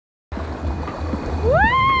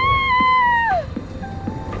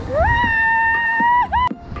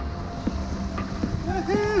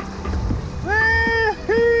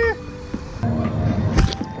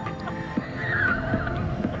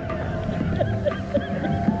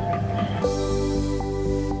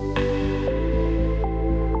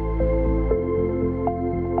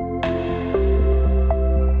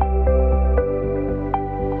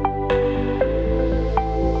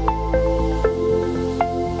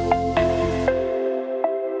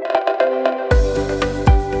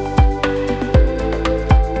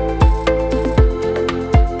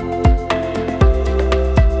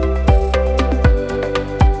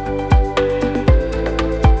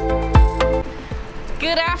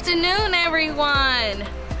Good afternoon, everyone.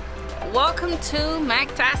 Welcome to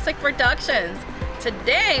Mactastic Productions.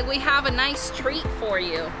 Today we have a nice treat for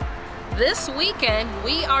you. This weekend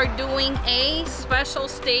we are doing a special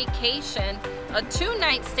staycation, a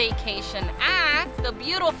 2-night staycation at the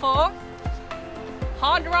beautiful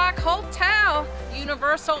Hard Rock Hotel,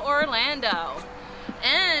 Universal Orlando.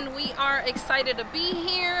 And we are excited to be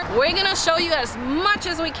here. We're gonna show you as much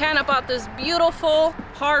as we can about this beautiful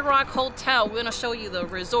Hard Rock Hotel. We're gonna show you the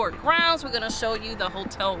resort grounds. We're gonna show you the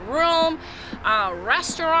hotel room,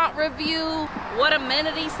 restaurant review, what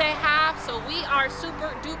amenities they have. So we are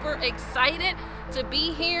super duper excited to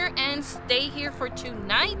be here and stay here for 2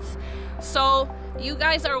 nights. So you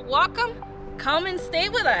guys are welcome. Come and stay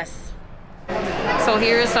with us. So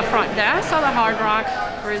here's the front desk of the Hard Rock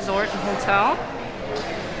Resort and Hotel.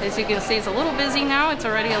 As you can see, it's a little busy now. It's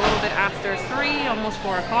already a little bit after 3, almost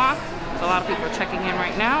 4 o'clock. So a lot of people are checking in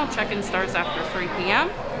right now. Check-in starts after 3 p.m.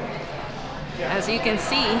 As you can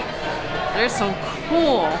see, there's some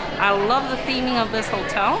cool, I love the theming of this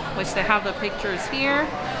hotel, which they have the pictures here.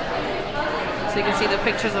 So you can see the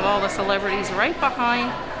pictures of all the celebrities right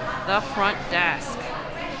behind the front desk.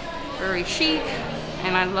 Very chic,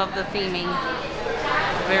 and I love the theming.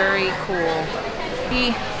 Very cool.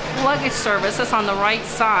 The luggage service is on the right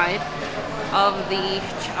side of the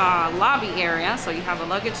lobby area. So you have the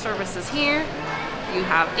luggage services here. You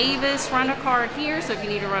have Avis rent-a-car here, so if you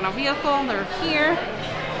need to rent a vehicle, they're here.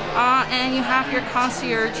 And you have your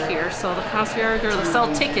concierge here. So the concierge, or the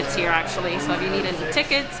sell tickets here actually. So if you need any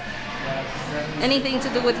tickets, anything to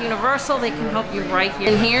do with Universal, they can help you right here.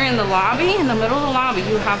 And here in the lobby, in the middle of the lobby,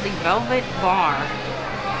 you have the Velvet Bar.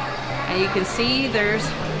 And you can see there's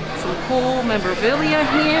some cool memorabilia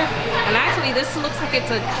here. And actually this looks like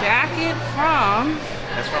it's a jacket from...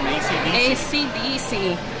 That's from AC/DC.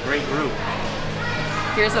 AC/DC. Great group.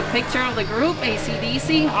 Here's a picture of the group,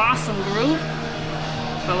 AC/DC. Awesome group.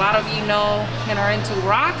 A lot of you know and are into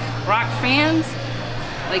rock fans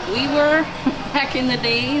like we were back in the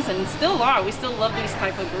days, and still are. We still love these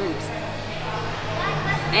type of groups.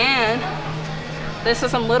 And this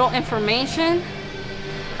is some little information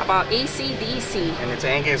about AC/DC. And it's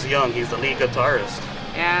Angus Young, he's the lead guitarist.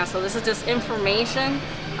 Yeah, so this is just information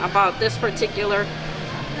about this particular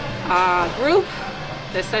group.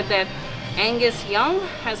 They said that Angus Young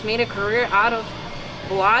has made a career out of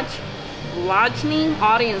bludgeoning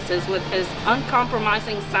audiences with his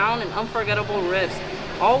uncompromising sound and unforgettable riffs,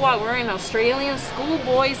 all while wearing an Australian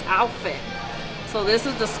schoolboy's outfit. So this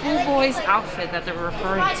is the schoolboy's outfit that they're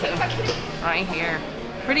referring to right here.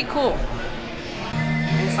 Pretty cool.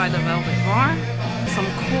 Inside the Velvet Bar, some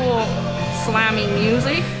cool slamming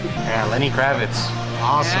music. Yeah, Lenny Kravitz.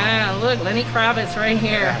 Awesome. Yeah, look, Lenny Kravitz right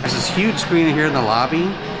here. Yeah. There's this huge screen here in the lobby,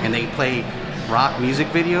 and they play rock music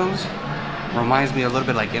videos. Reminds me a little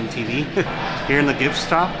bit like MTV. Here in the gift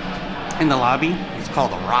shop in the lobby, it's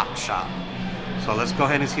called a Rock Shop. So let's go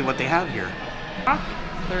ahead and see what they have here.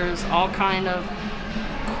 There's all kind of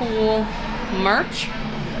cool merch,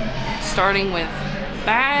 starting with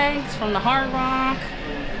bags from the Hard Rock.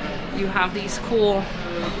 You have these cool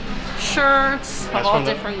shirts of all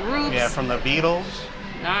different groups. Yeah, from the Beatles.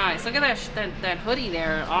 Nice. Look at that hoodie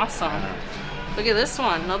there. Awesome. Look at this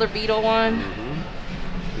one. Another Beatle one.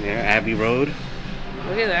 Yeah, Abbey Road.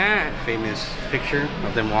 Look at that. Famous picture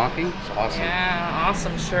of them walking. It's awesome. Yeah,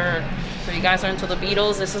 awesome shirt. So you guys are into the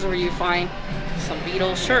Beatles. This is where you find some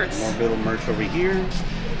Beatles shirts. More Beatle merch over here.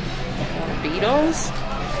 More Beatles.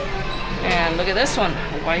 And look at this one.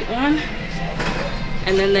 A white one.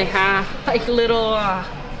 And then they have like little,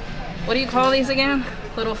 what do you call these again?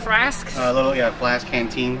 Little flasks? Flask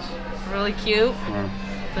canteens. Really cute.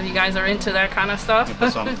 So you guys are into that kind of stuff? You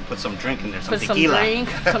put some drink in there, some put tequila. Some drink,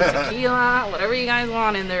 some tequila, whatever you guys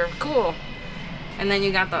want in there. Cool. And then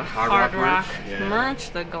you got the Hard Rock merch,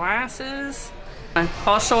 the glasses. And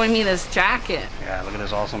Paul's showing me this jacket. Yeah, look at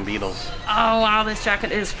this awesome Beatles. Oh wow, this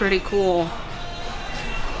jacket is pretty cool.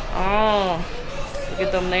 Oh. Look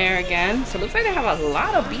at them there again. So it looks like they have a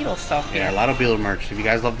lot of Beatles stuff here. Yeah, a lot of Beatles merch. If you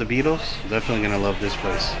guys love the Beatles, definitely gonna love this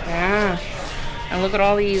place. Yeah. And look at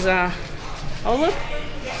all these, oh look.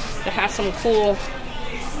 They have some cool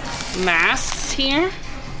masks here.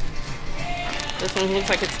 This one looks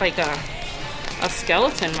like it's like a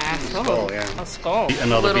skeleton mask. Skull, yeah. A skull.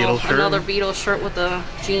 Another Beatles shirt. Another Beatles shirt with the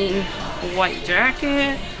jean white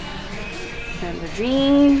jacket. And the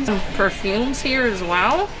jeans. Some perfumes here as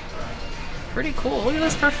well. Pretty cool. Look at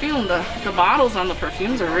this perfume. The bottles on the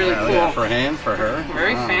perfumes are really cool. Yeah, for him, for her.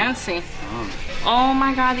 Very fancy. Oh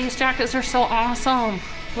my god, these jackets are so awesome.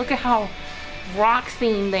 Look at how rock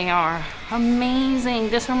themed they are. Amazing.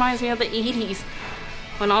 This reminds me of the 80s.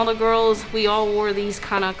 when all the girls, we all wore these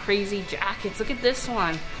kind of crazy jackets. Look at this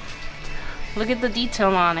one. Look at the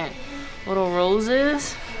detail on it. Little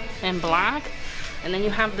roses and black. And then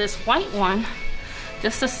you have this white one,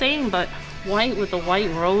 just the same, but white with the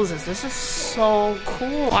white roses. This is so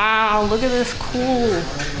cool. Wow, look at this cool.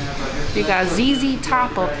 You got ZZ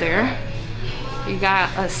Top up there. You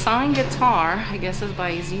got a signed guitar, I guess it's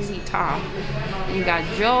by ZZ Top. You got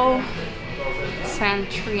Joe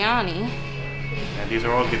Satriani. Yeah, these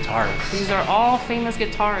are all guitarists. These are all famous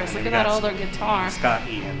guitarists. Look at that other guitar. Scott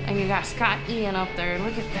Ian. And you got Scott Ian up there.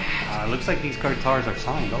 Look at that. Looks like these guitars are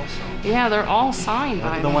signed also. Yeah, they're all signed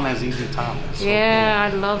by the one that ZZ Top. So yeah,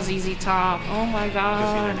 cool. I love ZZ Top. Oh my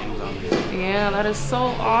God. Yeah, that is so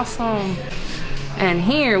awesome. And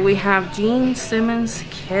here we have Gene Simmons'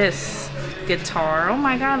 Kiss guitar. Oh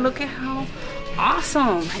my God, look at how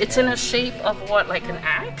awesome. It's in a shape of what, like an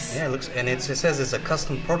axe? Yeah, it looks, and it says it's a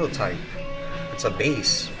custom prototype. It's a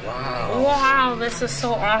bass. Wow. Wow, this is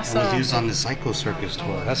so awesome. It was used on the Psycho Circus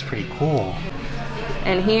tour. That's pretty cool.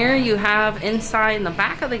 And here you have inside in the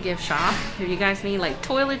back of the gift shop, if you guys need like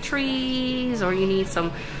toiletries or you need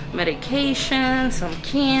some medication, some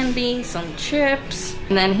candy, some chips.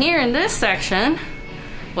 And then here in this section,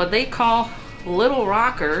 what they call little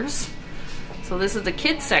rockers. So this is the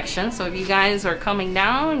kids section. So if you guys are coming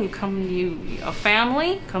down, a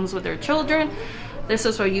family comes with their children, this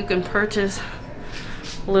is where you can purchase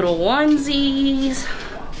little onesies.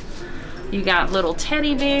 You got little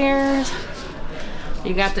teddy bears.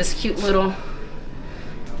 You got this cute little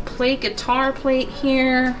guitar plate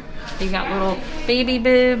here. You got little baby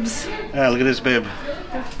bibs. Yeah, look at this bib.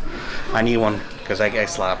 I need one because I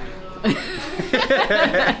slap.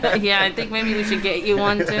 Yeah, I think maybe we should get you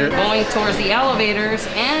one too. Going towards the elevators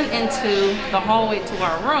and into the hallway to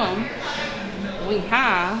our room, we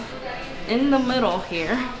have in the middle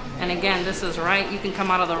here, and again, this is right, you can come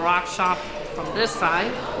out of the rock shop from this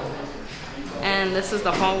side, and this is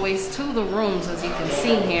the hallways to the rooms. As you can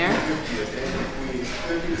see here,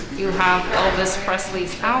 you have Elvis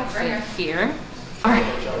Presley's outfit here. All right,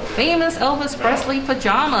 famous Elvis Presley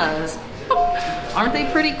pajamas. Aren't they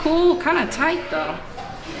pretty cool? Kind of tight though,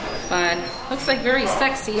 but looks like very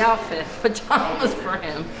sexy outfit. Pajamas for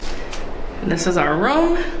him. And this is our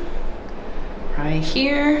room right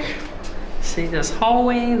here. See this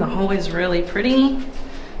hallway? The hallway is really pretty.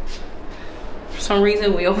 For some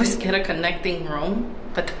reason we always get a connecting room,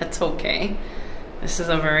 but that's okay. This is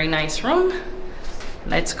a very nice room.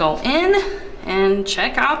 Let's go in and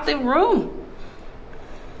check out the room.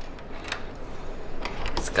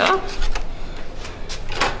 Let's go.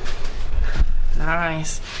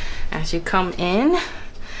 Nice. As you come in,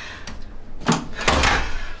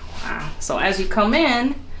 wow. So as you come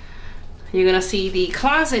in, you're gonna see the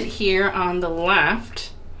closet here on the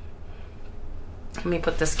left. Let me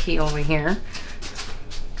put this key over here.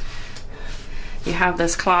 You have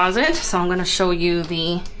this closet, so I'm gonna show you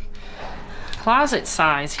the closet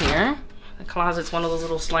size here. The closet's one of those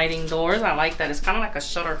little sliding doors. I like that. It's kind of like a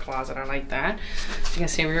shutter closet. I like that. You can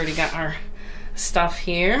see we already got our stuff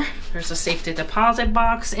here. There's a safety deposit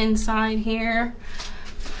box inside here.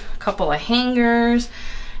 A couple of hangers.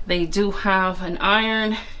 They do have an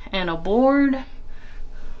iron and a board.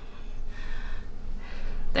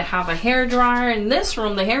 They have a hair dryer. In this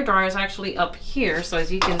room, the hair dryer is actually up here. So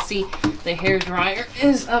as you can see, the hair dryer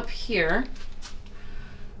is up here.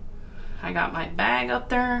 I got my bag up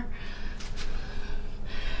there.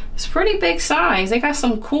 It's pretty big size. They got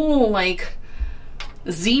some cool like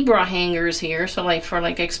zebra hangers here. So like for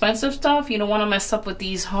like expensive stuff, you don't want to mess up with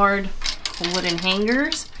these hard wooden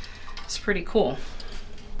hangers. It's pretty cool.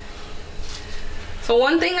 So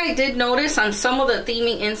one thing I did notice on some of the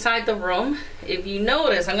theming inside the room, if you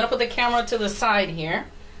notice, I'm gonna put the camera to the side here,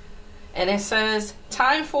 and it says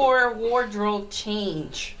time for wardrobe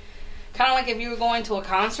change. Kind of like if you were going to a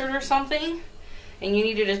concert or something and you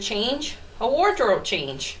needed a change, a wardrobe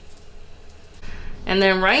change. And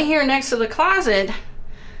then right here next to the closet,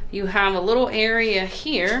 you have a little area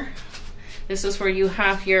here. This is where you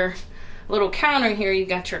have your little counter here. You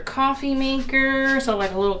got your coffee maker, so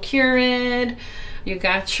like a little Keurig. You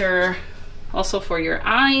got your, also for your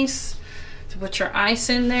ice, to put your ice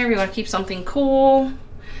in there. You want to keep something cool.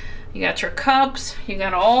 You got your cups. You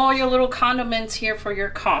got all your little condiments here for your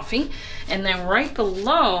coffee. And then right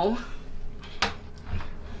below,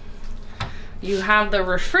 you have the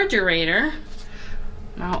refrigerator.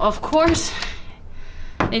 Now, of course,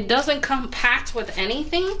 it doesn't come packed with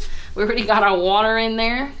anything. We already got our water in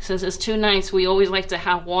there. Since it's 2 nights, we always like to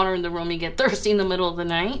have water in the room. You get thirsty in the middle of the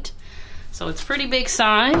night. So it's pretty big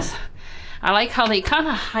size. I like how they kind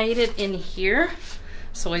of hide it in here.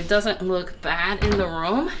 so it doesn't look bad in the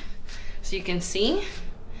room. So you can see,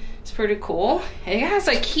 it's pretty cool. It has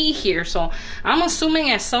a key here, so I'm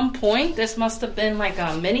assuming at some point this must have been like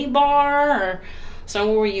a mini bar or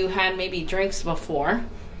somewhere where you had maybe drinks before.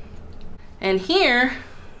 And here,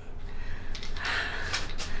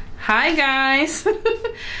 hi guys.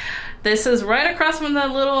 This is right across from the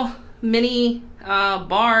little mini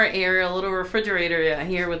bar area, little refrigerator area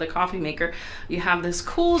here with the coffee maker. You have this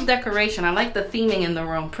cool decoration. I like the theming in the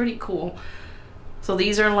room, pretty cool. So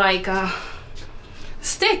these are like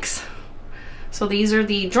sticks. So these are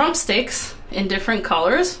the drumsticks in different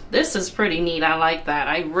colors. This is pretty neat. I like that.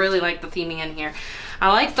 I really like the theming in here.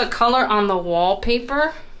 I like the color on the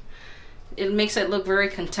wallpaper. It makes it look very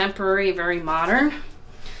contemporary, very modern.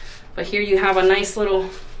 But here you have a nice little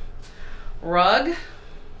rug.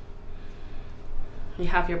 You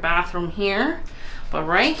have your bathroom here. But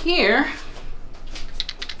right here,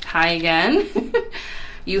 hi again,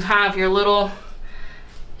 you have your little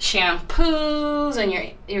shampoos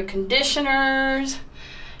and your conditioners.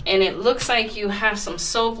 And it looks like you have some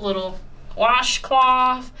soap, little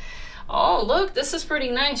washcloth. Oh, look, this is pretty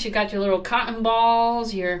nice. You got your little cotton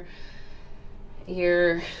balls, your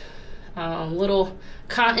little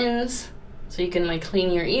cottons, so you can like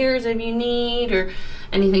clean your ears if you need or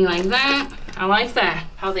anything like that. I like that,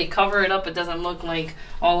 how they cover it up. It doesn't look like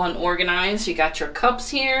all unorganized. You got your cups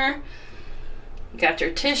here. You got your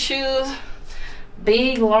tissues.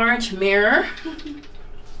 Big, large mirror.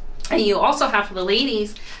 And you also have, for the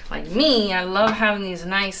ladies like me, I love having these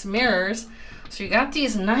nice mirrors. So you got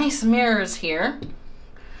these nice mirrors here.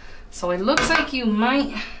 So it looks like you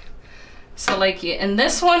might, so like you, and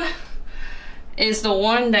this one is the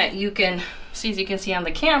one that you can see, as you can see on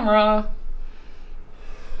the camera.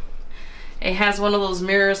 It has one of those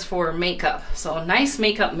mirrors for makeup. So a nice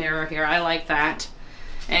makeup mirror here. I like that.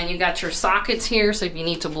 And you got your sockets here, so if you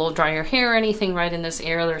need to blow dry your hair or anything right in this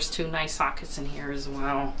area, there's two nice sockets in here as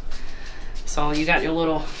well. So you got your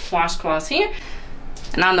little washcloths here.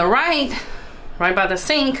 And on the right by the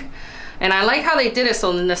sink, and I like how they did it,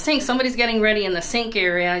 so in the sink, somebody's getting ready in the sink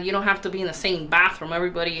area, you don't have to be in the same bathroom,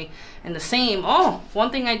 everybody in the same. Oh,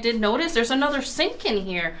 one thing I did notice, there's another sink in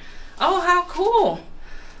here. Oh, how cool.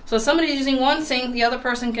 So somebody's using one sink, the other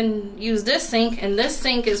person can use this sink, and this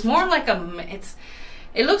sink is more like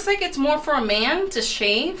it looks like it's more for a man to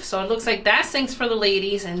shave. So it looks like that sink's for the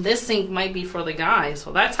ladies and this sink might be for the guys.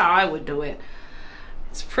 So that's how I would do it.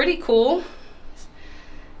 It's pretty cool. It's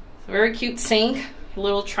a very cute sink.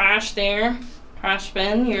 Little trash there, trash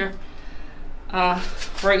bin, your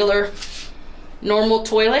regular normal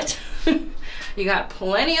toilet. You got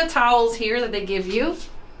plenty of towels here that they give you.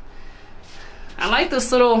 I like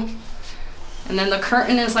this little, and then the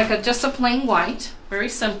curtain is like just a plain white, very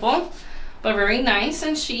simple, but very nice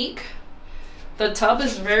and chic. The tub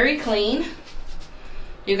is very clean.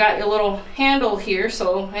 You got your little handle here,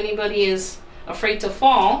 so anybody is afraid to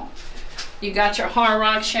fall. You got your Hard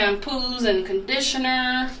Rock shampoos and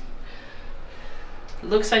conditioner.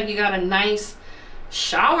 Looks like you got a nice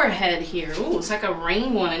shower head here. Ooh, it's like a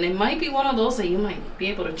rain one, and it might be one of those that you might be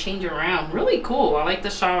able to change around. Really cool. I like the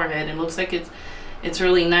shower head. It looks like it's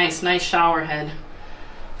really nice. Nice shower head.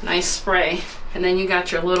 Nice spray. And then you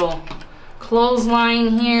got your little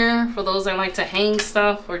clothesline here for those that like to hang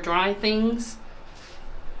stuff or dry things.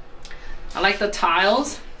 I like the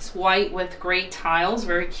tiles. It's white with gray tiles,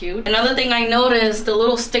 very cute. Another thing I noticed, the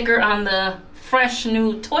little sticker on the fresh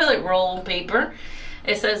new toilet roll paper,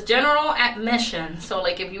 it says general admission. So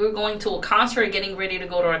like if you were going to a concert or getting ready to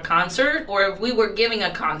go to a concert, or if we were giving a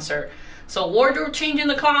concert. So wardrobe change in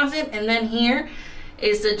the closet, and then here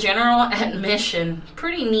is the general admission.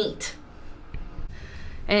 Pretty neat.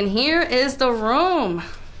 And here is the room.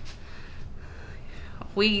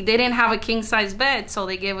 They didn't have a king size bed, so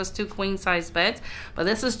they gave us 2 queen size beds, but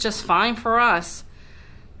this is just fine for us.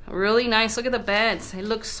 Really nice. Look at the beds. They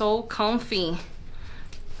look so comfy.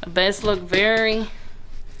 The beds look very,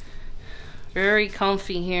 very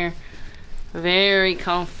comfy here. Very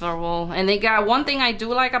comfortable. And they got one thing I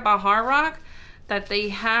do like about Hard Rock, that they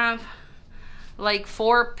have like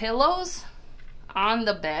 4 pillows on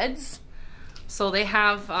the beds. So they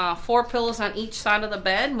have 4 pillows on each side of the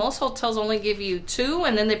bed. Most hotels only give you 2,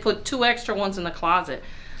 and then they put 2 extra ones in the closet.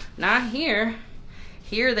 Not here.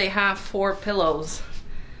 Here they have 4 pillows.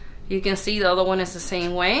 You can see the other one is the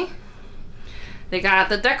same way. They got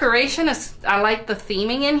the decoration. I like the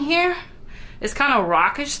theming in here. It's kind of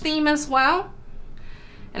rockish theme as well.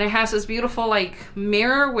 And it has this beautiful like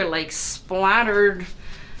mirror with like splattered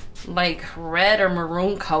like red or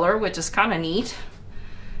maroon color, which is kind of neat.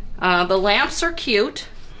 The lamps are cute.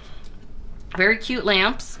 Very cute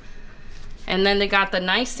lamps. And then they got the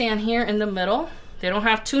nightstand here in the middle. They don't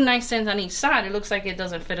have two nightstands on each side. It looks like it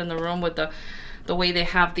doesn't fit in the room with the way they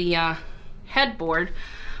have the headboard.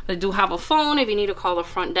 They do have a phone if you need to call the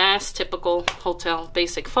front desk. Typical hotel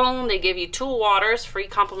basic phone. They give you 2 waters, free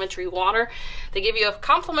complimentary water. They give you a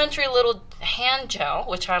complimentary little hand gel,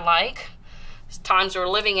 which I like. Times we're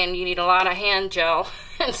living in, you need a lot of hand gel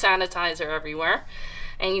and sanitizer everywhere.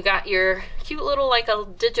 And you got your cute little, like a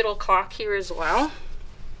digital clock here as well.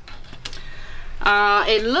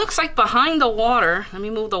 It looks like behind the water, let me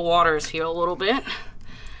move the waters here a little bit.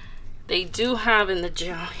 They do have in the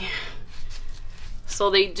gel here. So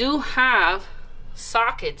they do have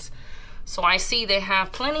sockets. So I see they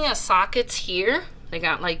have plenty of sockets here. They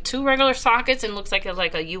got like 2 regular sockets and looks like a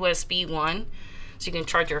USB one. So you can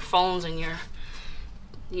charge your phones and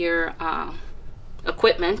your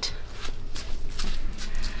equipment.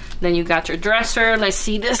 Then you got your dresser. Let's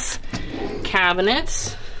see this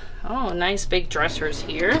cabinets. Oh, nice big dressers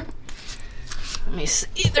here. Let me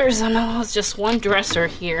see. There's another, just one dresser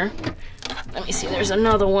here. Let me see. There's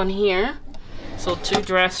another one here. So 2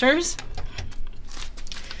 dressers.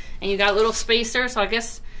 And you got little spacers. So I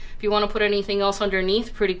guess if you want to put anything else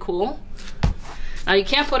underneath, pretty cool. Now you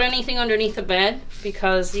can't put anything underneath the bed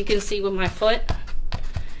because you can see with my foot,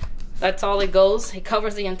 that's all it goes. It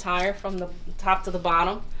covers the entire from the top to the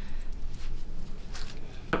bottom.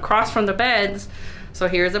 Across from the beds, so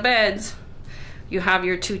here's the beds. You have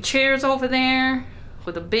your 2 chairs over there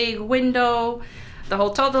with a big window. The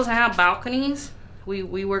hotel doesn't have balconies.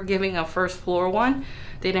 We were giving a first floor one.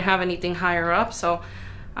 They didn't have anything higher up, so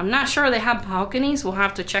I'm not sure they have balconies. We'll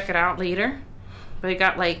have to check it out later. But they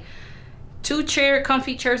got like 2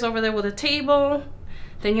 comfy chairs over there with a table.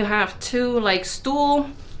 Then you have 2 like stool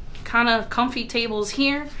kind of comfy tables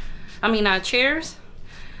here. I mean chairs.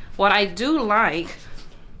 What I do like,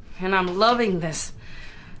 and I'm loving this,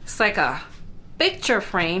 it's like a picture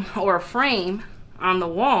frame or a frame on the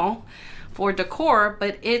wall for decor,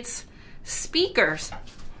 but it's speakers.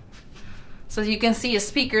 So you can see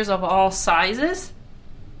speakers of all sizes.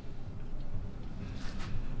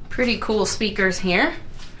 Pretty cool speakers here.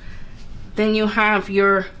 Then you have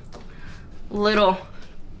your little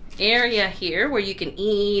area here where you can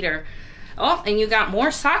eat or, oh, and you got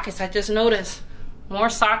more sockets. I just noticed more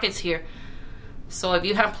sockets here. So if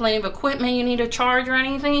you have plenty of equipment you need to charge or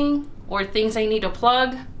anything, or things they need to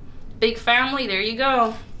plug, big family, there you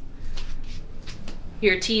go.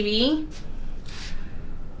 Your TV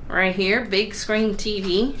right here, big screen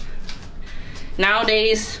TV.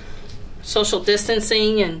 Nowadays, social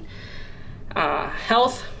distancing and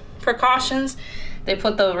health precautions, they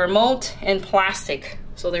put the remote in plastic.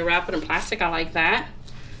 So they wrap it in plastic. I like that.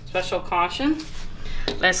 Special caution.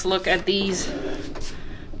 Let's look at these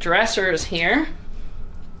dressers here.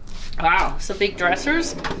 Wow, some big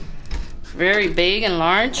dressers. Very big and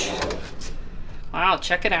large. Wow,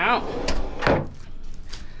 check it out.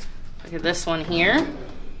 Look at this one here.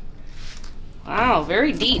 Wow,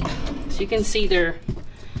 very deep. So you can see they're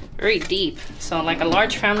very deep. So like a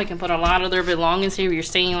large family can put a lot of their belongings here. You're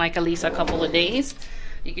staying like at least a couple of days.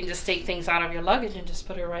 You can just take things out of your luggage and just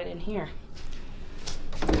put it right in here.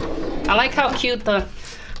 I like how cute the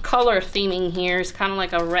color theming here is, kind of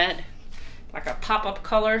like a red, like a pop-up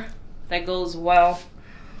color that goes well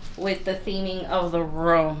with the theming of the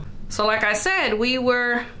room. So like I said, we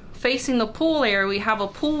were facing the pool area. We have a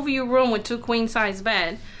pool view room with 2 queen size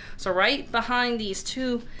bed. So right behind these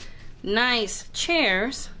 2 nice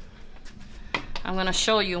chairs, I'm gonna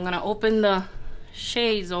show you. I'm gonna open the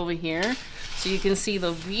shades over here so you can see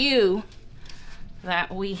the view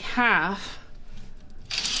that we have.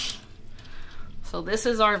 So this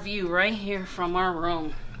is our view right here from our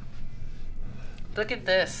room. Look at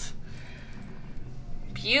this.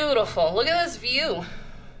 Beautiful. Look at this view.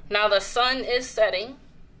 Now the sun is setting.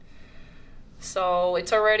 So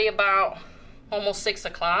it's already about almost 6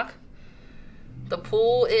 o'clock. The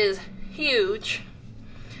pool is huge.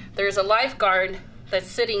 There's a lifeguard that's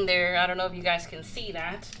sitting there. I don't know if you guys can see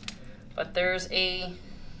that, but there's a,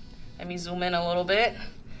 let me zoom in a little bit.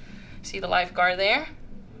 See the lifeguard there?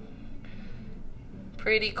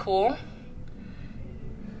 Pretty cool.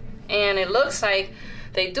 And it looks like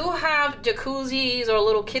they do have jacuzzis or a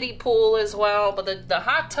little kiddie pool as well, but the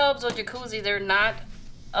hot tubs or jacuzzi, they're not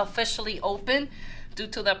officially open due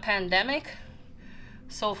to the pandemic.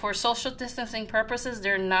 So for social distancing purposes,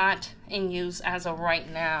 they're not in use as of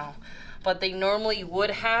right now. But they normally would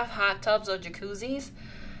have hot tubs or jacuzzis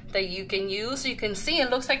that you can use. You can see it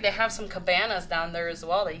looks like they have some cabanas down there as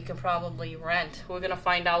well that you can probably rent. We're gonna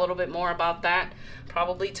find out a little bit more about that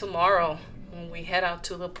probably tomorrow when we head out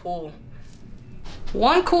to the pool.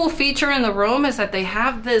 One cool feature in the room is that they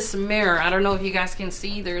have this mirror. I don't know if you guys can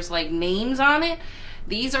see, there's like names on it.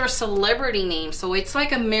 These are celebrity names. So it's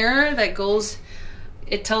like a mirror that goes,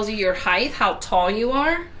 it tells you your height, how tall you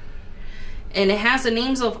are. And it has the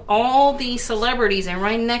names of all the celebrities. And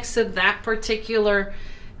right next to that particular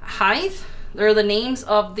height, there are the names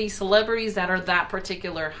of the celebrities that are that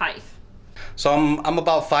particular height. So I'm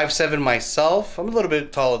about 5'7" myself. I'm a little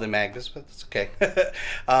bit taller than Magnus, but that's okay.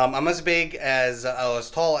 I'm as big as,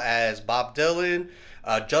 as tall as Bob Dylan,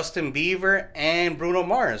 Justin Bieber, and Bruno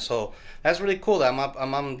Mars. So that's really cool that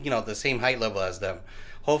I'm on, you know, the same height level as them.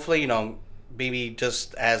 Hopefully, you know, maybe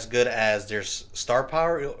just as good as their star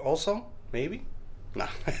power also, maybe? No.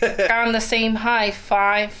 I'm the same height,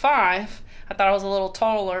 5'5". I thought I was a little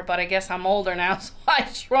taller, but I guess I'm older now, so I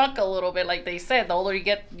shrunk a little bit. Like they said, the older you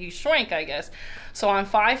get, you shrink, I guess. So I'm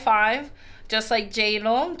 5'5", just like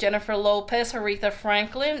J-Lo, Jennifer Lopez, Aretha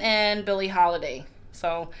Franklin, and Billie Holiday.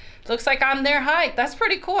 So looks like I'm their height. That's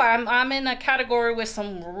pretty cool. I'm in a category with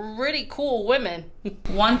some really cool women.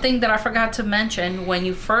 One thing that I forgot to mention, when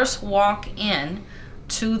you first walk in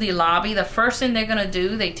to the lobby, the first thing they're gonna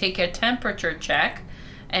do, they take a temperature check.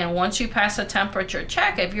 And once you pass a temperature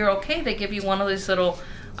check, if you're okay, they give you one of these little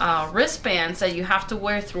wristbands that you have to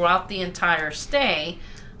wear throughout the entire stay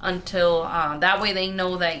until that way they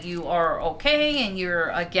know that you are okay and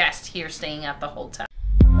you're a guest here staying at the hotel.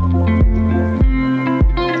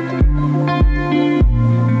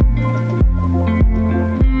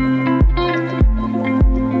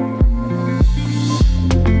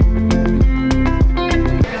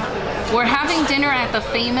 We're having dinner at the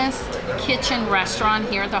famous Kitchen restaurant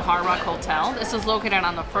here at the Hard Rock Hotel. This is located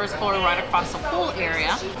on the first floor right across the pool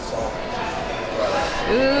area.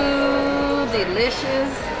 Ooh,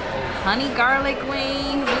 delicious honey garlic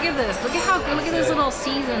wings. Look at this. Look at how good. Look at this little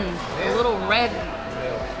seasoned, little red,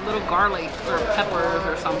 little garlic or peppers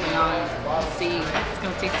or something on it. Let's see. It's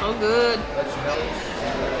gonna taste so good.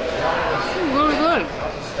 Really good.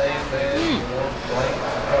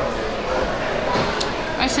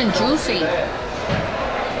 Nice and juicy.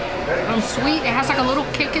 Sweet. It has like a little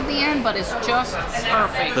kick at the end, but it's just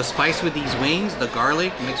perfect. The spice with these wings, the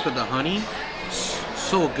garlic mixed with the honey,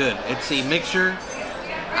 so good. It's a mixture.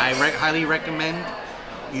 I highly recommend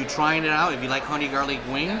you trying it out. If you like honey garlic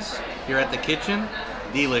wings here at the kitchen,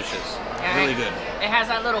 delicious. Yeah, really good. It has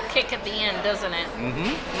that little kick at the end, doesn't it?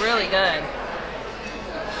 Mm-hmm. Really good.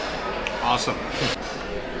 Awesome.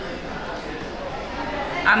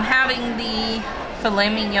 I'm having the filet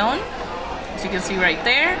mignon, as you can see right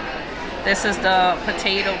there. This is the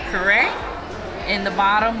potato puree. In the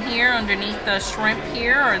bottom here, underneath the shrimp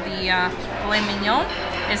here, or the filet mignon,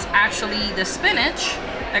 is actually the spinach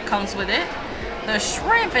that comes with it. The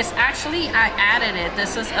shrimp is actually, I added it.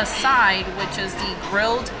 This is a side, which is the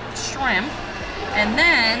grilled shrimp. And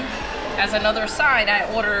then, as another side, I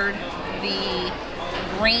ordered the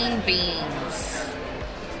green beans.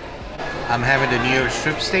 I'm having the New York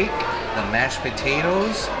strip steak, the mashed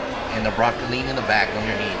potatoes, and the broccoli in the back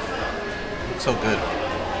underneath. So good.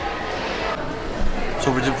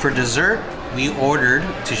 So for dessert, we ordered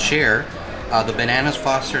to share the Bananas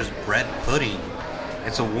Foster's bread pudding.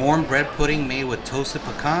 It's a warm bread pudding made with toasted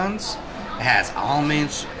pecans. It has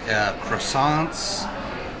almonds, croissants,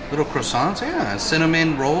 little croissants, yeah,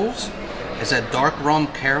 cinnamon rolls. It's a dark rum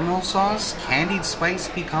caramel sauce, candied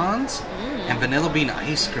spiced pecans, and vanilla bean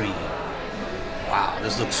ice cream. Wow,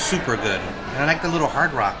 this looks super good. And I like the little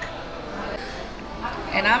Hard Rock.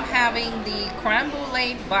 And I'm having the creme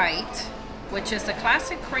brulee bite, which is the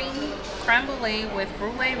classic cream creme brulee with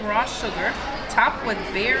brulee raw sugar, topped with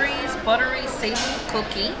berries, buttery savory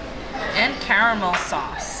cookie, and caramel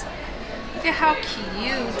sauce. Look at how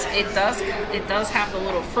cute it does. It does have the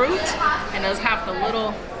little fruit, and does have the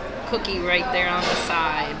little cookie right there on the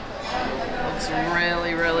side. Looks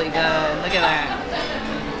really, really good. Look at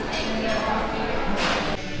that.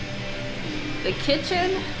 The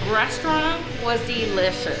kitchen restaurant was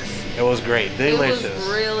delicious. It was great. Delicious. It was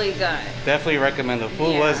really good. Definitely recommend. The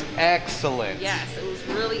food was excellent. Yes, it was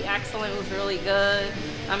really excellent. It was really good.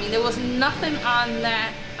 I mean, there was nothing on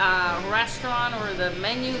that restaurant or the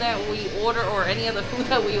menu that we ordered or any of the food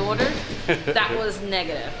that we ordered that was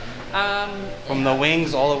negative. From the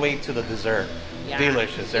wings all the way to the dessert. Yeah,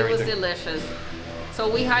 delicious. Everything. It was delicious. So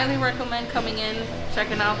we highly recommend coming in,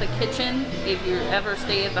 checking out the kitchen if you ever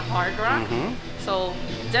stay at the Hard Rock. So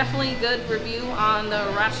definitely good review on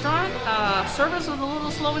the restaurant. Service was a little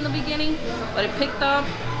slow in the beginning, but it picked up.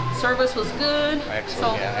 Service was good.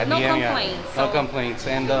 Excellent. So yeah. no complaints. No complaints.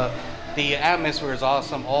 And The atmosphere is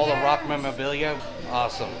awesome. All the rock memorabilia,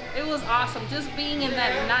 awesome. It was awesome. Just being in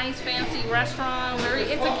that nice, fancy restaurant.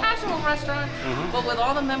 It's a casual restaurant, but with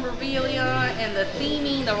all the memorabilia and the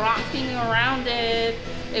theming, the rock theming around it,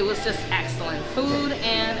 it was just excellent. Food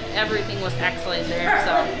and everything was excellent there.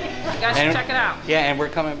 So you guys should check it out. Yeah, and we're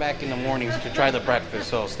coming back in the mornings to try the breakfast,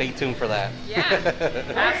 so stay tuned for that. Yeah,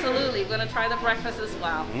 absolutely. We're going to try the breakfast as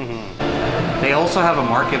well. They also have a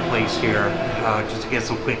marketplace here just to get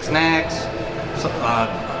some quick snacks,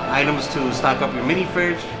 items to stock up your mini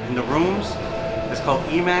fridge in the rooms. It's called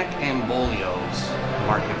EMAC and Loews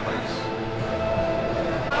Marketplace.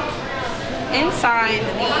 Inside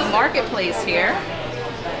the marketplace here,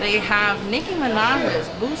 they have Nicki Minaj's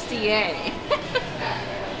bustier.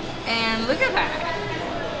 And look at that.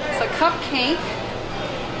 It's a cupcake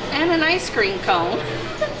and an ice cream cone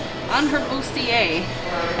on her bustier.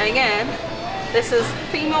 And again, this is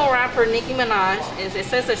female rapper Nicki Minaj. It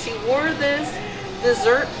says that she wore this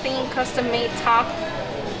dessert themed custom made top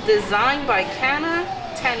designed by Kana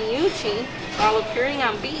Tanucci while appearing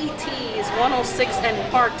on BET's 106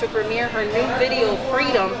 and Park to premiere her new video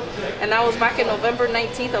Freedom, and that was back in November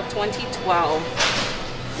 19th of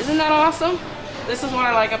 2012. Isn't that awesome? This is what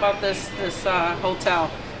I like about this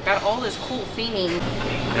hotel. Got all this cool theming.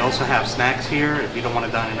 They also have snacks here if you don't want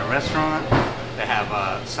to dine in a restaurant. They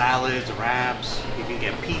have salads, wraps. You can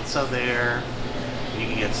get pizza there. You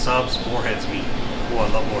can get subs, boarhead's meat. Oh, I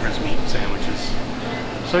love boarhead's meat sandwiches.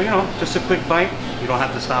 So, you know, just a quick bite. You don't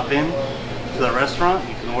have to stop in to the restaurant.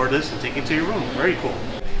 You can order this and take it to your room. Very cool.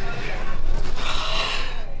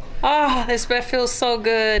 Oh, this bed feels so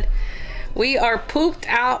good. We are pooped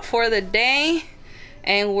out for the day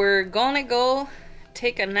and we're gonna go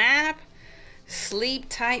take a nap, sleep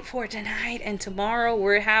tight for tonight, and tomorrow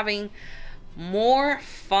we're having more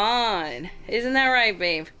fun. Isn't that right,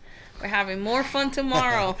 babe? We're having more fun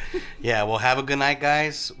tomorrow. Yeah, well, have a good night,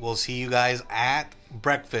 guys. We'll see you guys at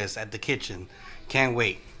breakfast at the kitchen. Can't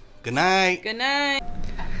wait. Good night. Good night.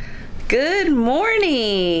 Good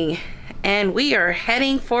morning. And we are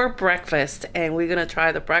heading for breakfast. And we're going to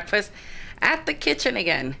try the breakfast at the kitchen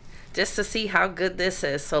again, just to see how good this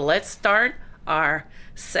is. So let's start our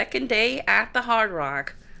second day at the Hard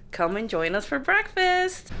Rock. Come and join us for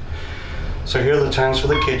breakfast. So here are the times for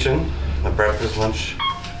the kitchen: the breakfast, lunch,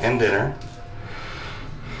 and dinner.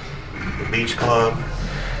 The Beach Club,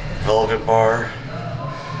 Velvet Bar,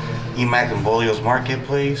 EMAC and Loews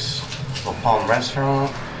Marketplace, the Palm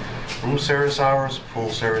Restaurant, room service hours, pool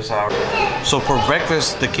service hours. So for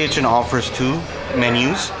breakfast, the kitchen offers two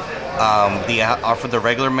menus. They offer the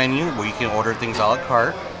regular menu where you can order things a la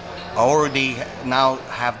carte, or they now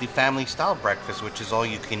have the family style breakfast, which is all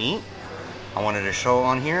you can eat. I wanted to show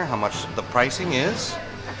on here how much the pricing is,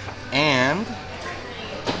 and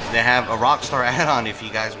they have a Rockstar add-on if you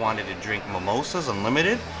guys wanted to drink mimosas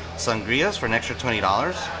unlimited, sangrias for an extra $20.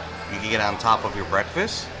 You can get on top of your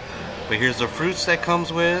breakfast. But here's the fruits that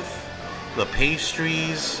comes with, the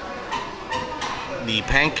pastries, the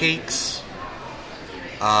pancakes,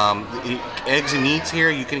 eggs and meats here.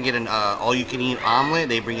 You can get an all-you-can-eat omelet.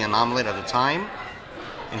 They bring an omelet at a time.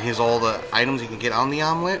 And here's all the items you can get on the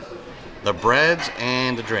omelet, the breads,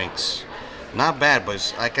 and the drinks. Not bad,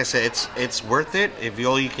 but like I said, it's worth it. If you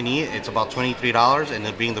all you can eat, it's about $23, and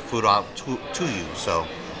they'll bring the food out to you. So,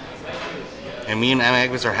 and me and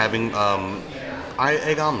Avis are having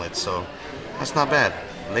egg omelets, so that's not bad.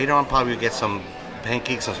 Later on, probably we'll get some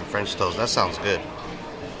pancakes and some French toast. That sounds good.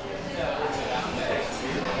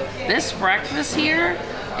 This breakfast here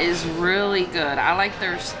is really good. I like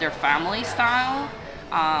their family style.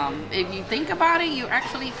 If you think about it, you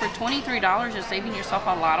actually, for $23, you're saving yourself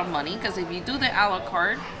a lot of money, because if you do the a la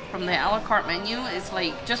carte, from the a la carte menu, it's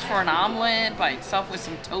like just for an omelet by itself with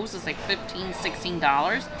some toast is like $15,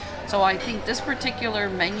 $16. So I think this particular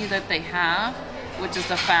menu that they have, which is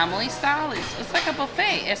the family style, it's like a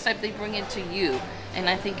buffet, except they bring it to you. And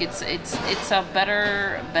I think it's a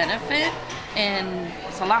better benefit, and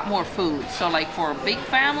it's a lot more food. So like for a big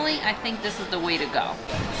family, I think this is the way to go.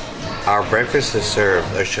 Our breakfast is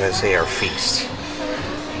served, or should I say our feast.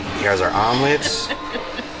 Here's our omelets,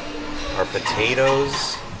 our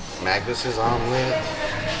potatoes, Magnus's omelet,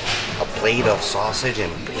 a plate of sausage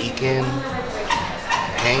and bacon,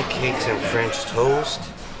 pancakes and French toast.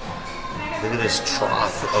 Look at this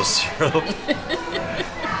trough of syrup,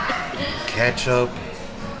 ketchup,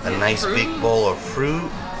 a nice big bowl of fruit,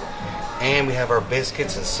 and we have our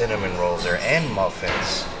biscuits and cinnamon rolls there, and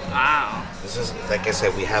muffins. Wow. This is, like I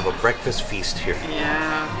said, we have a breakfast feast here.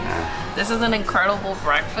 Yeah. This is an incredible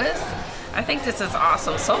breakfast. I think this is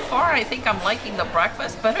awesome. So far, I think I'm liking the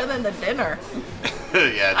breakfast better than the dinner.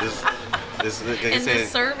 Yeah, this like I and said, the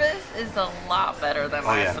service is a lot better than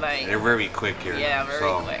last night. They're very quick here. Yeah,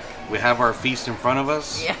 very quick. We have our feast in front of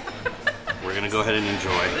us. Yeah. We're gonna go ahead and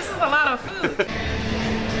enjoy. This is a lot of food.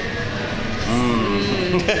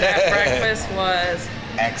 That breakfast was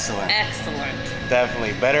excellent. Excellent.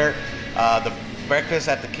 Definitely better. The breakfast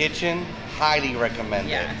at the kitchen, highly recommended.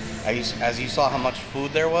 Yes. As you saw how much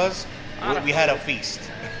food there was, we had a feast.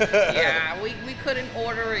 Yeah, we couldn't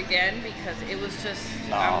order again because it was just,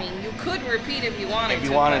 no. I mean, you could repeat if you wanted to. If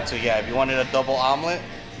you wanted to, yeah. If you wanted a double omelet,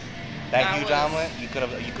 that huge omelet, you could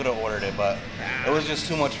have ordered it, but it was just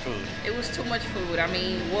too much food. It was too much food. I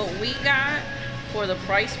mean, what we got for the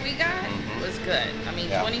price we got was good. I mean,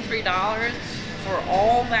 $23 for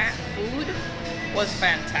all that food was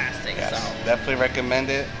fantastic. Yes, so definitely recommend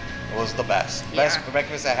it. It was the best. Best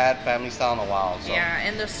breakfast I had family style in a while. So. Yeah,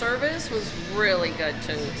 and the service was really good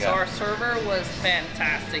too. So our server was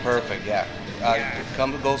fantastic. Perfect, yeah.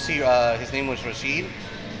 Come go see, his name was Rashid.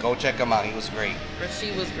 Go check him out, he was great.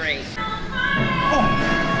 Rashid was great.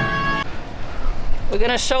 We're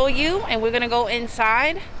gonna show you and we're gonna go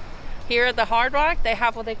inside. Here at the Hard Rock, they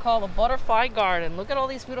have what they call a butterfly garden. Look at all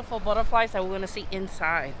these beautiful butterflies that we're gonna see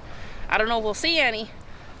inside. I don't know if we'll see any,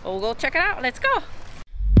 but we'll go check it out. Let's go.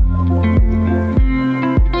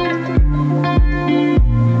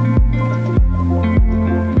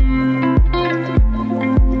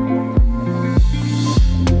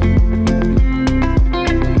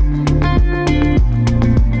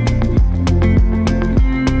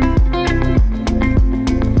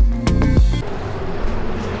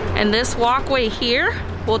 And this walkway here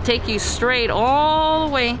will take you straight all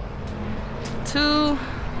the way to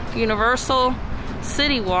Universal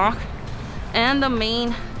City Walk and the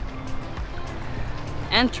main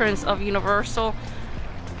entrance of Universal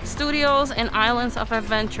Studios and Islands of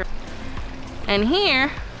Adventure. And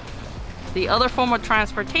here, the other form of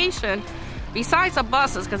transportation, besides the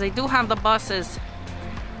buses, because they do have the buses,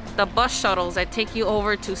 the bus shuttles that take you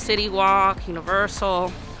over to City Walk,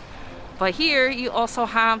 Universal. But here you also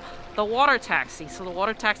have the water taxi. So the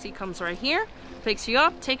water taxi comes right here, picks you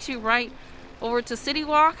up, takes you right over to City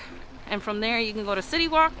Walk, and from there you can go to City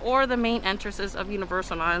Walk or the main entrances of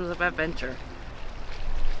Universal Islands of Adventure.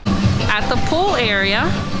 At the pool area,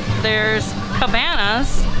 there's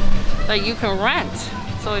cabanas that you can rent.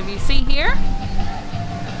 So if you see here,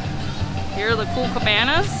 here are the cool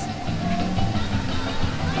cabanas.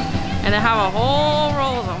 And they have a whole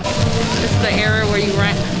row of them. This is the area where you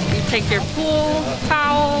rent. You take your pool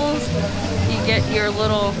towels, you get your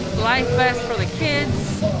little life vest for the kids.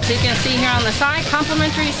 So you can see here on the side,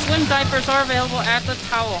 complimentary swim diapers are available at the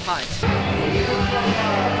Towel Hut.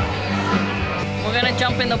 We're gonna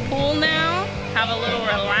jump in the pool now, have a little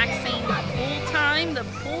relaxing pool time. The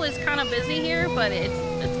pool is kind of busy here, but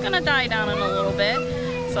it's gonna die down in a little bit.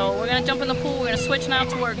 So we're gonna jump in the pool. We're gonna switch now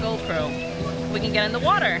to our GoPro. We can get in the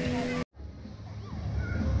water.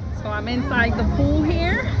 So I'm inside the pool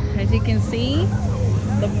here. As you can see,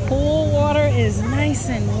 the pool water is nice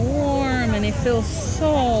and warm and it feels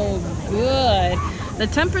so good. The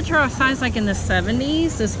temperature outside is like in the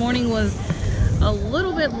 70s. This morning was a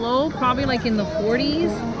little bit low, probably like in the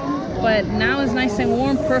 40s, but now it's nice and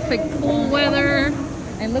warm, perfect pool weather.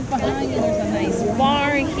 And look behind you, there's a nice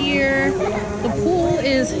bar here. The pool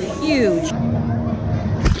is huge.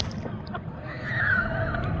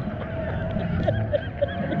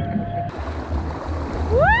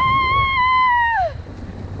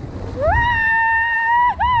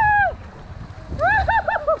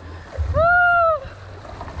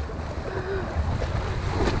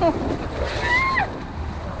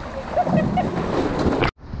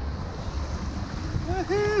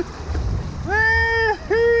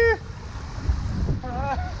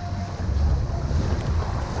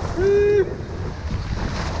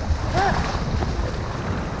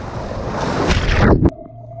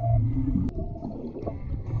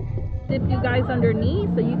 Dip you guys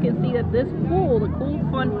underneath so you can see that this pool, the cool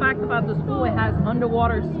fun fact about this pool, it has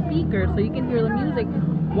underwater speakers so you can hear the music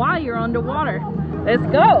while you're underwater. Let's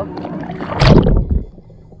go.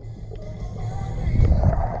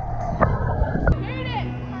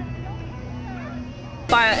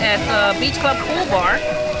 At the Beach Club Pool Bar,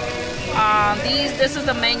 this is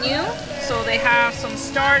the menu. So they have some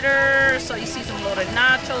starters, so you see some loaded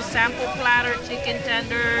nachos, sample platter, chicken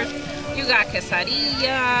tenders. You got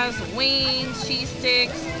quesadillas, wings, cheese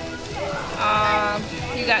sticks.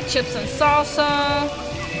 You got chips and salsa.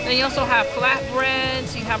 Then you also have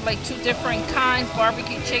flatbreads. You have like 2 different kinds,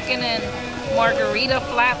 barbecue chicken and margarita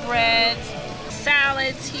flatbreads.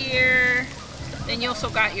 Salads here. Then you also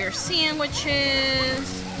got your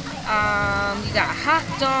sandwiches. You got hot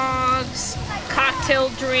dogs, cocktail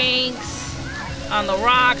drinks. on the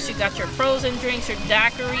rocks. You got your frozen drinks, your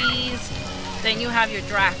daiquiris. Then you have your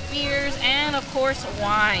draft beers and of course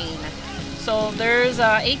wine. So there's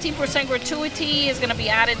 18% gratuity is going to be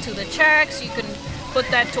added to the checks. You can put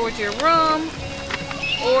that towards your room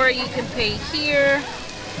or you can pay here.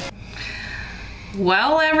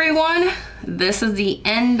 Well, everyone, this is the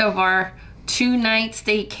end of our 2-night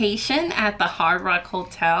staycation at the Hard Rock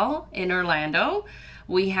Hotel in Orlando.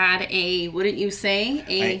 We had a, wouldn't you say?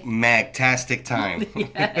 A magtastic time.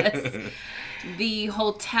 Yes. The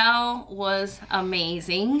hotel was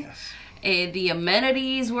amazing. Yes. The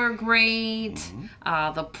amenities were great.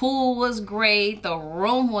 The pool was great. The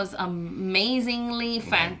room was amazingly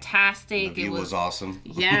fantastic. The view was awesome.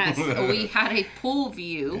 Yes, we had a pool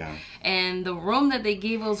view. Yeah. And the room that they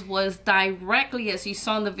gave us was directly, as you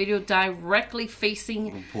saw in the video, directly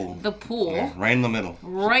facing the pool. Yeah, right in the middle.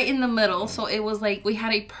 Right in the middle. So it was like we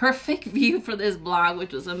had a perfect view for this vlog,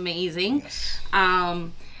 which was amazing. Yes.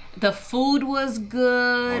 The food was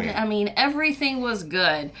good. Oh, yeah. I mean, everything was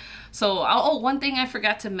good. So, oh, one thing I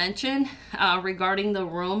forgot to mention regarding the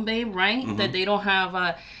room, babe, right? That they don't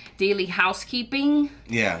have daily housekeeping.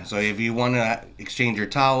 Yeah, so if you want to exchange your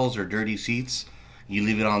towels or dirty sheets, you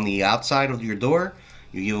leave it on the outside of your door.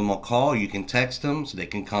 You give them a call, you can text them so they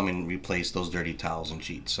can come and replace those dirty towels and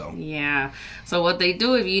sheets. So yeah, so what they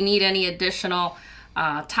do, if you need any additional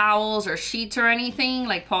towels or sheets or anything,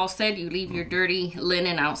 like Paul said, you leave your dirty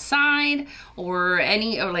linen outside or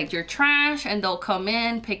like your trash, and they'll come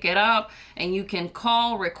in, pick it up, and you can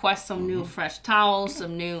call, request some new fresh towels,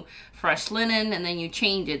 some new fresh linen, and then you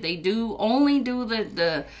change it. They do only do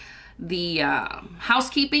the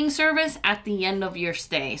housekeeping service at the end of your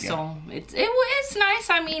stay. So it's nice.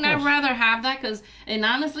 I mean, I'd rather have that because, and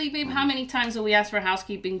honestly, babe, how many times do we ask for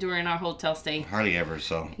housekeeping during our hotel stay? hardly ever.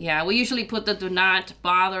 So yeah, we usually put the do not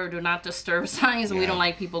bother, do not disturb signs. We don't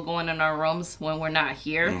like people going in our rooms when we're not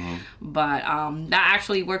here. But that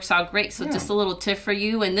actually works out great. So just a little tip for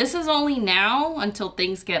you. And this is only now until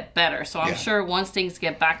things get better. So I'm sure once things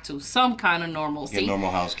get back to some kind of normalcy,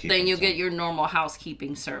 normal housekeeping, then you get your normal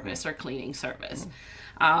housekeeping service or cleaning service.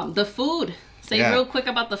 The food. Say real quick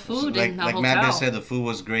about the food in the hotel. Like Matt said, the food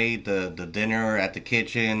was great. The dinner at the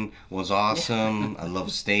kitchen was awesome. I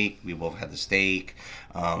love steak. We both had the steak.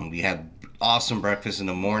 We had awesome breakfast in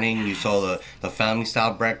the morning. You saw the family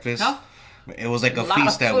style breakfast. It was like a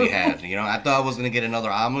feast that we had. You know, I thought I was going to get another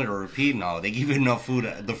omelet or repeat. No, they give you enough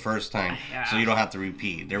food the first time, so you don't have to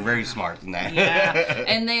repeat. They're very smart in that. Yeah,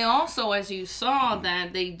 and they also, as you saw,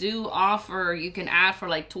 that they do offer, you can add for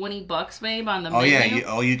like $20, babe, on the menu.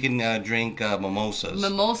 Oh, yeah. You can drink mimosas.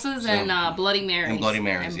 Mimosas and Bloody Marys. And Bloody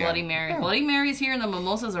Marys, Bloody Marys. Bloody Marys here, and the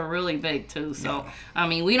mimosas are really big, too. So, I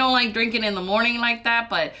mean, we don't like drinking in the morning like that,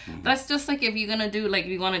 but that's just like if you're going to do, like,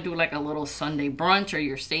 you want to do like a little Sunday brunch or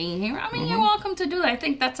you're staying here. I mean, you're welcome to do that. I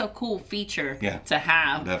think that's a cool feature to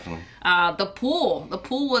have. Definitely. The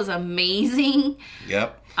pool was amazing.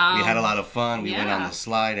 Yep. We had a lot of fun. We went on the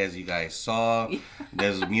slide, as you guys saw.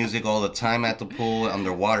 There's music all the time at the pool,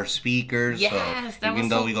 underwater speakers. Yes, so even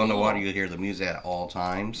though we go underwater, you hear the music at all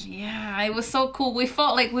times. Yeah, it was so cool. We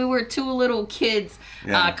felt like we were two little kids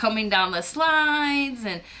coming down the slides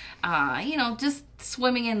and, you know, just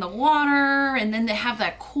swimming in the water. And then they have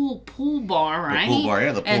that cool pool bar, right? The pool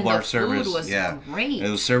bar, the pool bar service. The food was great.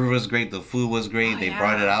 The service was great. The food was great. They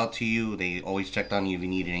brought it out to you. They always checked on you if you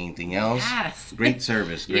needed anything else. Yes. Great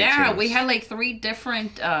service. Great service. We had like 3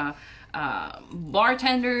 different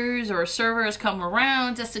bartenders or servers come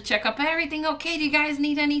around just to check up everything. Okay, do you guys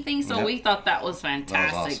need anything? So we thought that was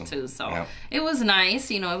fantastic. That was awesome. Too. So it was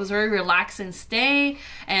nice. You know, it was a very relaxing stay,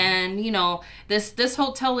 and you know, this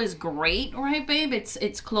hotel is great, right, babe?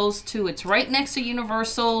 It's close to. It's right next to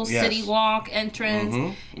Universal City Walk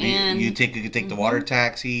entrance, and you take the water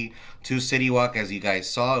taxi to City Walk, as you guys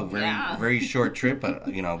saw. Very short trip, but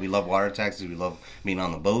you know, we love water taxis. We love being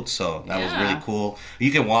on the boat, so that was really cool.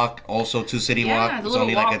 You can walk also to City Walk. It's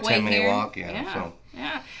only like a 10-minute walk.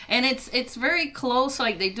 Yeah, and it's very close.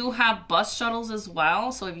 Like they do have bus shuttles as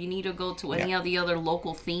well. So if you need to go to any of the other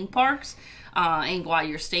local theme parks, and while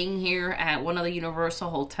you're staying here at one of the Universal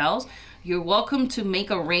hotels, you're welcome to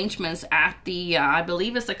make arrangements at the, I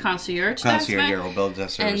believe it's the concierge. Will build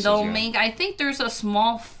that service. And they'll make, I think there's a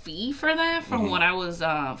small fee for that from what I was,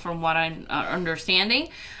 from what I'm understanding.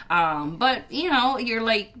 But, you know, you're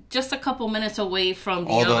like just a couple minutes away from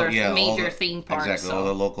the other major theme parks. Exactly, all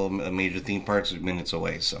the local major theme parks are minutes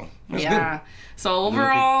away, so that's good. So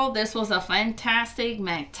overall, this was a fantastic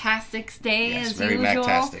stay as very usual.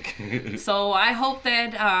 Magtastic. So I hope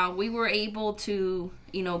that we were able to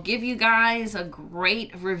you know, give you guys a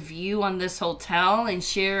great review on this hotel and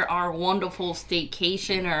share our wonderful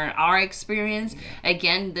staycation or our experience.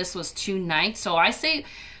 Again, this was 2 nights, so I say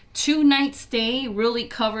 2-night stay really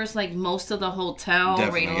covers like most of the hotel.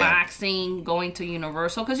 Definitely, relaxing, going to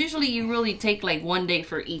Universal, because usually you really take like 1 day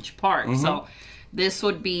for each park. So this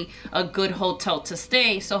would be a good hotel to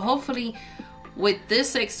stay. So hopefully with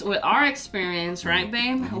this with our experience, right,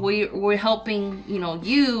 babe, we're helping, you know,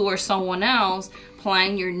 you or someone else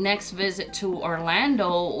plan your next visit to Orlando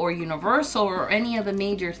or Universal or any of the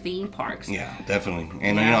major theme parks. Yeah, definitely.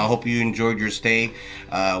 And you know, I hope you enjoyed your stay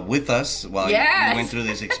with us while you went through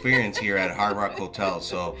this experience here at Hard Rock Hotel.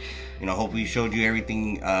 So, you know, hope we showed you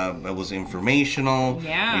everything that was informational.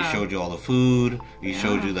 We showed you all the food. We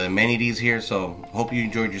showed you the amenities here. So, hope you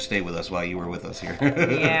enjoyed your stay with us while you were with us here.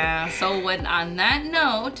 So on that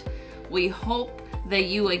note, we hope that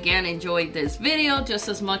you again enjoyed this video just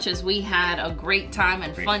as much as we had a great time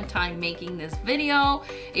and fun time making this video.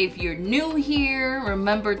 If you're new here,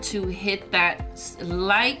 remember to hit that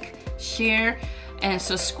like, share, and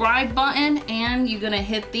subscribe button, and you're gonna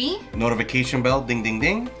hit the notification bell, ding ding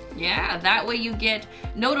ding. Yeah, that way you get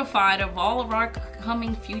notified of all of our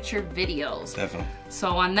coming future videos. Definitely. So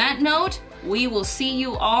on that note, we will see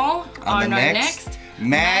you all on our next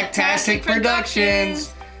Magtastic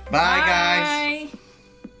Productions. Bye, guys.